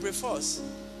 a brephos,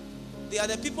 they are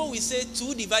the people we say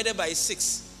 2 divided by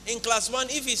 6. In class 1,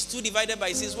 if it's 2 divided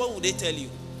by 6, what would they tell you?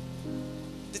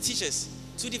 The teachers,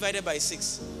 2 divided by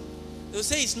 6. They'll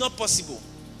say it's not possible.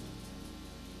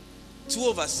 2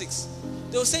 over 6.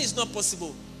 They'll say it's not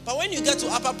possible. But when you get to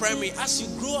upper primary, as you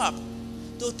grow up,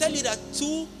 they'll tell you that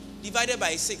 2 divided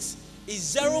by 6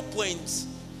 is 0 point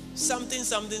something,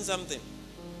 something, something.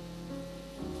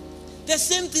 The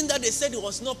same thing that they said it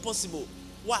was not possible.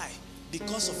 Why?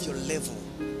 Because of your level.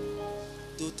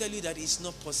 They'll tell you that it's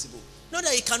not possible. Not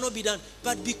that it cannot be done,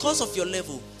 but because of your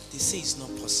level, they say it's not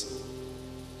possible.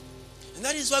 And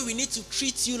that is why we need to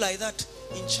treat you like that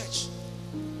in church.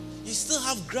 You still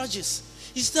have grudges.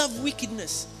 You still have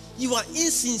wickedness. You are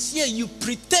insincere. You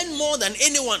pretend more than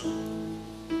anyone.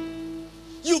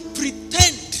 You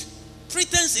pretend.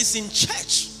 Pretense is in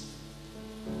church.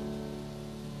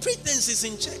 Pretense is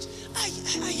in church. I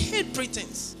hate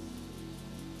pretense.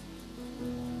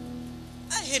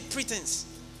 I hate pretense.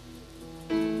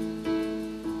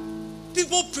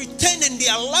 People pretend and they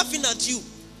are laughing at you.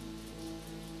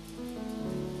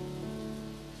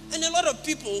 And a lot of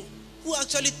people who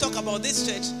actually talk about this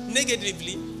church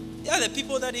negatively, they are the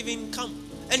people that even come.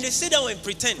 And they sit down and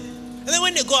pretend. And then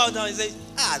when they go out now, they say,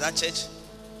 that church,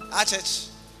 our church.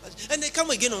 And they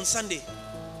come again on Sunday.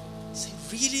 Say,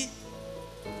 really?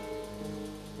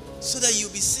 So that you'll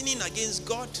be sinning against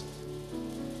God?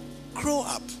 Grow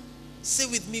up. Say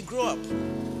with me, grow up.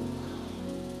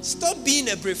 Stop being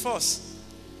a brephos.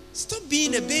 Stop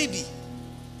being a baby.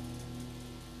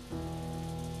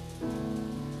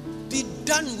 Be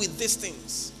done with these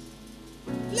things.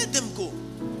 Let them go.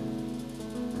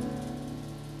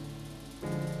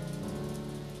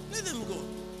 Let them go.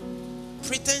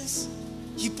 Pretense,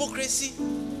 hypocrisy.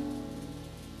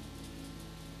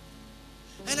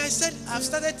 And I said, I've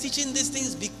started teaching these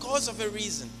things because of a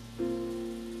reason.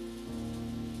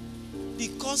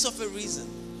 Because of a reason.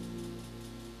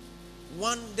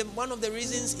 One of the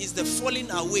reasons is the falling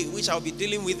away, which I'll be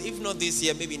dealing with, if not this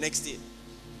year, maybe next year.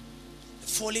 The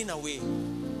falling away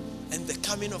and the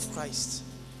coming of Christ.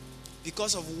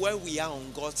 Because of where we are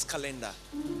on God's calendar,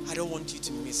 I don't want you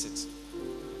to miss it.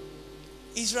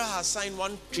 Israel has signed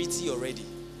one treaty already.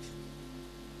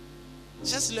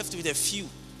 Just left with a few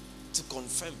to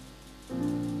confirm.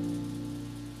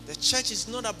 The church is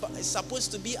not about, it's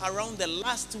supposed to be around the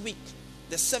last week,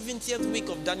 the 70th week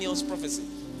of Daniel's prophecy.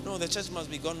 No, the church must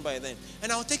be gone by then.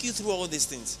 And I'll take you through all these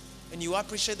things. And you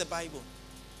appreciate the Bible.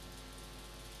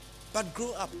 But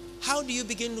grow up. How do you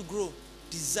begin to grow?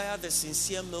 Desire the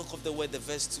sincere milk of the word, the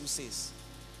verse 2 says.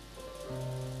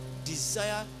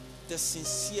 Desire the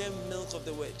sincere milk of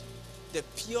the word. The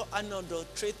pure,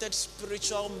 unadulterated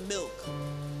spiritual milk.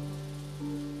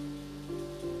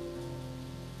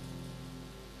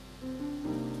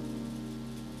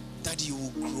 That you will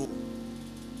grow.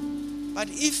 But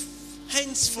if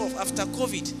henceforth, after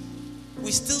COVID,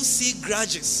 we still see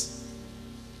grudges,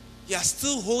 you are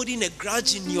still holding a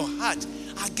grudge in your heart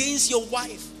against your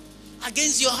wife,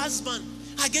 against your husband,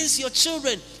 against your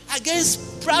children,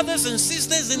 against brothers and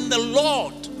sisters in the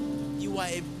Lord, you are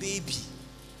a baby.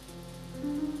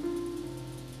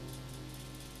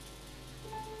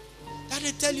 That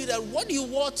I tell you that what you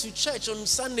wore to church on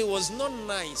Sunday was not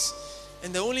nice.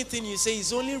 And the only thing you say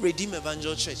is only Redeem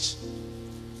Evangel Church.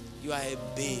 You are a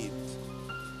babe.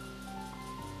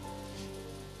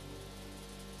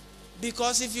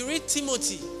 Because if you read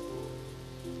Timothy,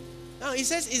 now he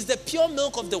says it's the pure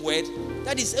milk of the word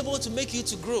that is able to make you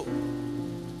to grow.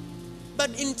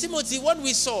 But in Timothy, what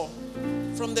we saw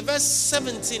from the verse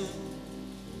 17,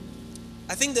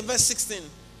 I think the verse 16,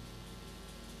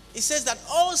 it says that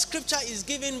all scripture is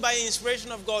given by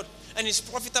inspiration of God and is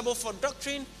profitable for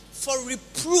doctrine, for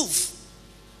reproof.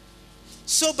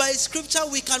 So by scripture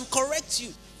we can correct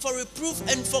you for reproof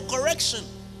and for correction.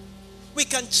 We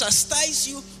can chastise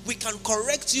you. We can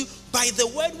correct you by the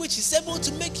word which is able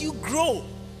to make you grow.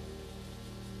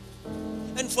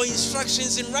 And for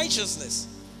instructions in righteousness.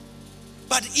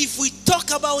 But if we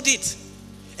talk about it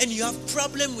and you have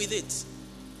problem with it,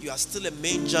 you are still a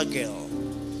manger girl.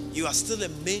 You are still a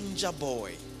manger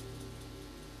boy.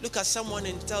 Look at someone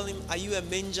and tell him, are you a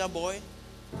manger boy?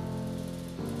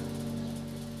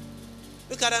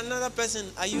 Look at another person,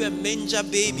 are you a manger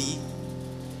baby?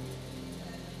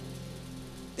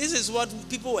 This is what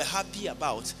people were happy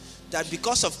about. That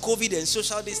because of COVID and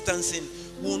social distancing,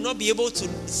 we will not be able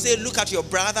to say, look at your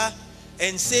brother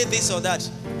and say this or that.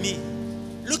 Me.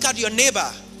 Look at your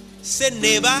neighbor. Say,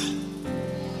 neighbor,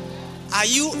 are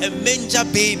you a manger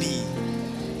baby?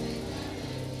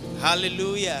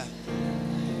 Hallelujah.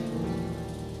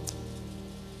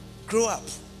 Grow up.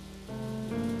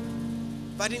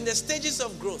 But in the stages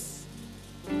of growth,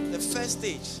 the first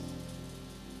stage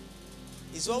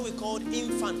is what we call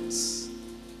infants,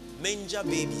 manger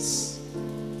babies,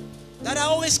 that are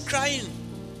always crying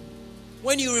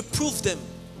when you reprove them.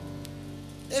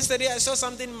 Yesterday I saw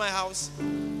something in my house.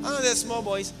 One of the small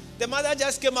boys, the mother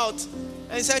just came out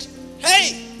and said,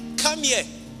 hey, come here.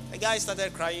 The guy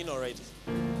started crying already.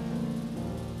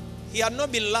 He had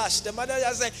not been lashed. The mother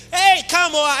just said, hey,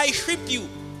 come or I whip you.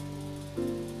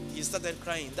 He started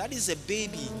crying. That is a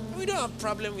baby. We don't have a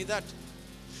problem with that.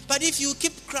 But if you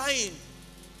keep crying,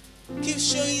 keep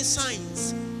showing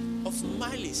signs of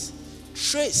malice,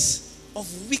 trace of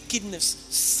wickedness,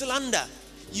 slander,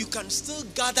 you can still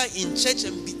gather in church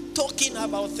and be talking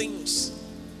about things,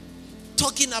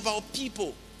 talking about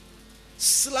people,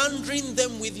 slandering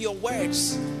them with your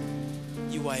words.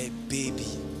 You are a baby.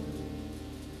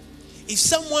 If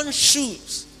someone's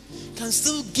shoes can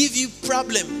still give you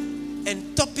problem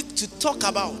and topic to talk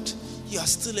about, you are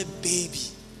still a baby.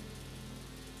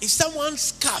 If someone's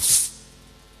scarf,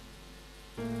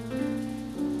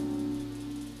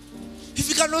 if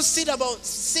you cannot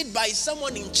sit by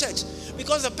someone in church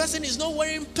because the person is not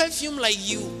wearing perfume like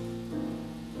you,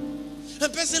 the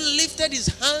person lifted his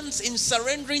hands in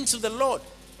surrendering to the Lord,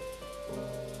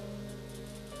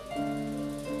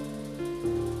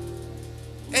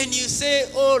 and you say,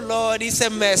 oh Lord, it's a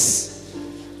mess,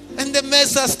 and the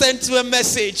mess has turned to a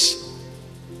message,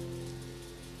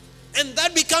 and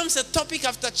that becomes a topic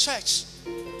after church,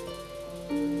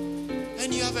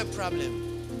 and you have a problem.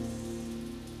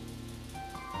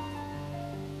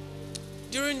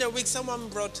 During the week, someone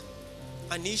brought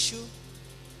an issue.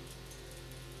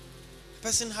 The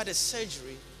person had a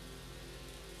surgery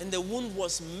and the wound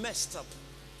was messed up.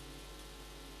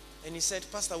 And he said,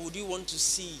 Pastor, would you want to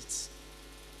see it?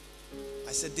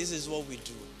 I said, this is what we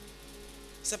do.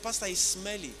 He said, Pastor, it's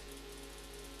smelly.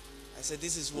 I said,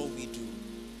 this is what we do.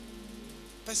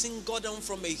 The person got down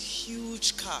from a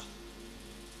huge car,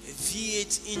 a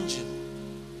V8 engine,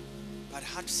 but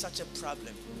had such a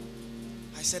problem.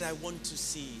 I said, I want to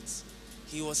see it.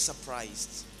 He was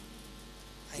surprised.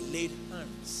 I laid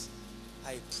hands.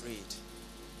 I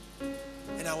prayed.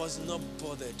 And I was not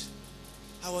bothered.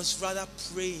 I was rather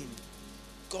praying,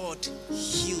 God,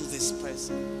 heal this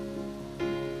person.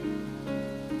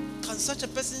 Can such a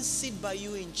person sit by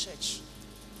you in church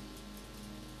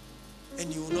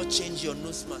and you will not change your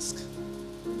nose mask?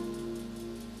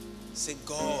 Say,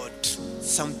 God,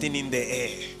 something in the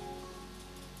air.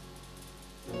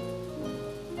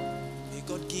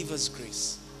 God give us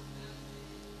grace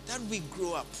that we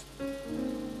grow up,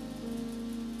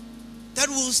 that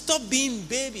we'll stop being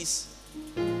babies,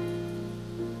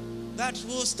 that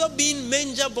we'll stop being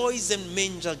manger boys and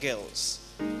manger girls.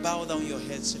 Bow down your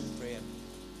heads in prayer.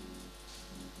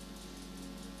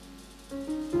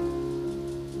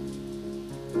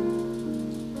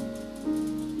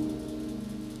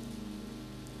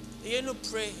 You're going to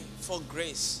pray for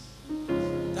grace,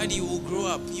 that you will grow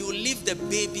up. You will leave the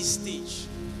baby stage.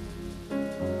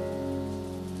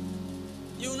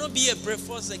 You will not be a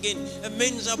breakfast again, a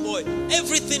manger boy.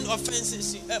 Everything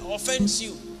offends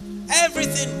you.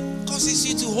 Everything causes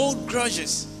you to hold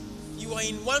grudges. You are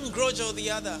in one grudge or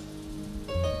the other.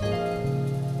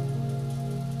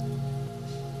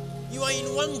 You are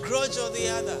in one grudge or the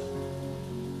other.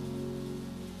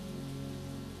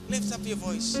 Lift up your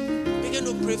voice. Begin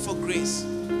to pray for grace.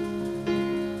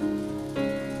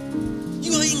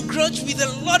 You are in grudge with a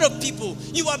lot of people.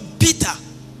 You are bitter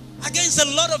against a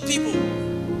lot of people.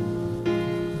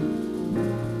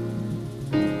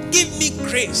 Give me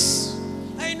grace.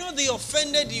 I know they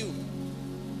offended you.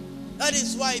 That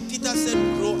is why Peter said,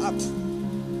 grow up.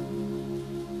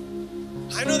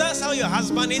 I know that's how your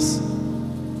husband is.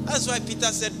 That's why Peter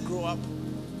said, grow up.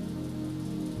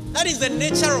 That is the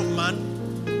nature of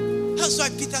man. That's why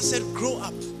Peter said, grow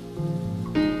up.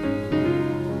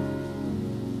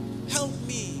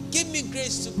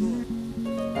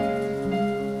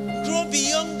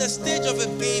 the stage of a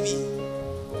baby.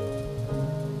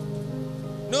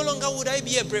 No longer would I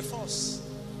be a brephos.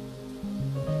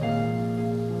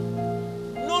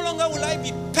 No longer will I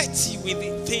be petty with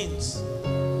the things.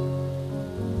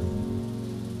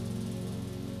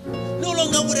 No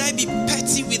longer would I be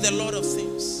petty with a lot of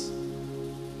things.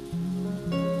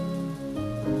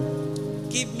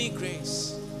 Give me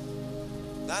grace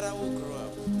that I will grow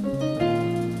up.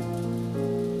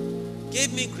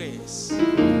 Give me grace.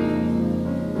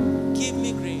 Give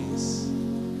me grace.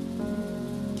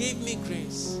 Give me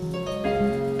grace.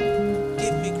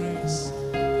 Give me grace.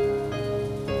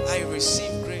 I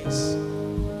receive grace.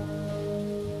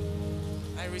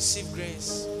 I receive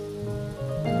grace.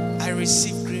 I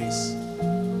receive grace.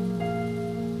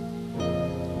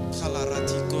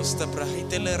 Kalarati costa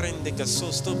brahitele rende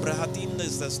casosto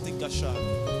brahatindes das tikasha.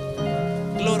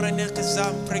 Glorania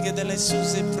kazam pregedele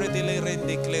suze predele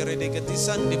rende clere de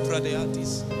gatisandi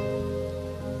pradeatis.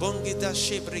 Bongita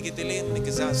she pregedele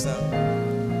nikazasta.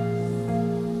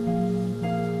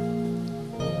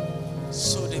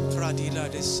 So de pradila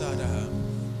de sada.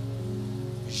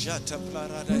 Jata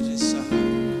plarada de saha.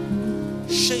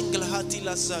 Shengla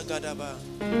hatila zagadaba.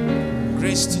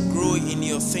 Grace to grow in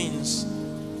your things.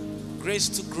 Grace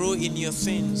to grow in your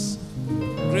things.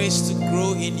 Grace to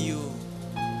grow in you.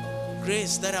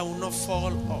 Grace that I will not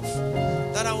fall off.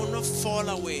 That I will not fall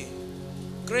away.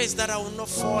 Grace that I will not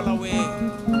fall away.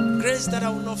 Grace that I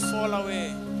will not fall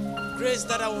away. Grace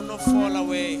that I will not fall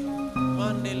away.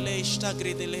 Mandele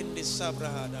shtagri delende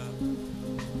sabrahada.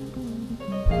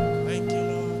 Thank you,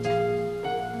 Lord.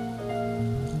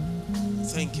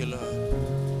 Thank you, Lord.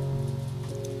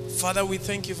 Father, we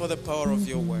thank you for the power of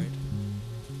your word.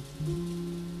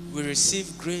 We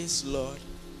receive grace, Lord,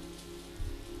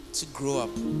 to grow up.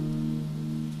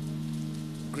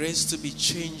 Grace to be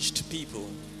changed people.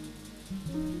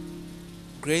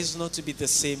 Grace not to be the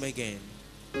same again.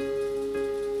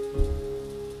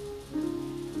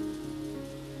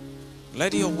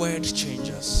 Let your word change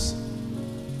us.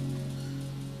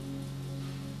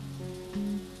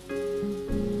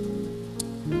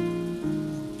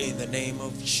 In the name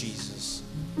of Jesus.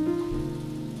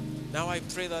 Now I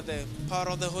pray that the power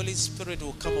of the Holy Spirit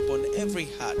will come upon every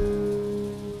heart.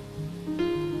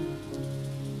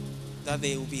 That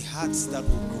there will be hearts that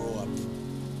will grow up.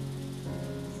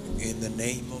 In the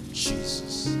name of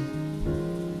Jesus.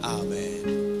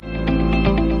 Amen.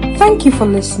 Thank you for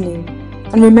listening.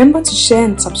 And remember to share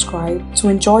and subscribe to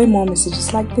enjoy more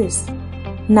messages like this.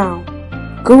 Now,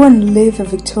 go and live a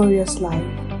victorious life.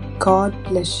 God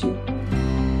bless you.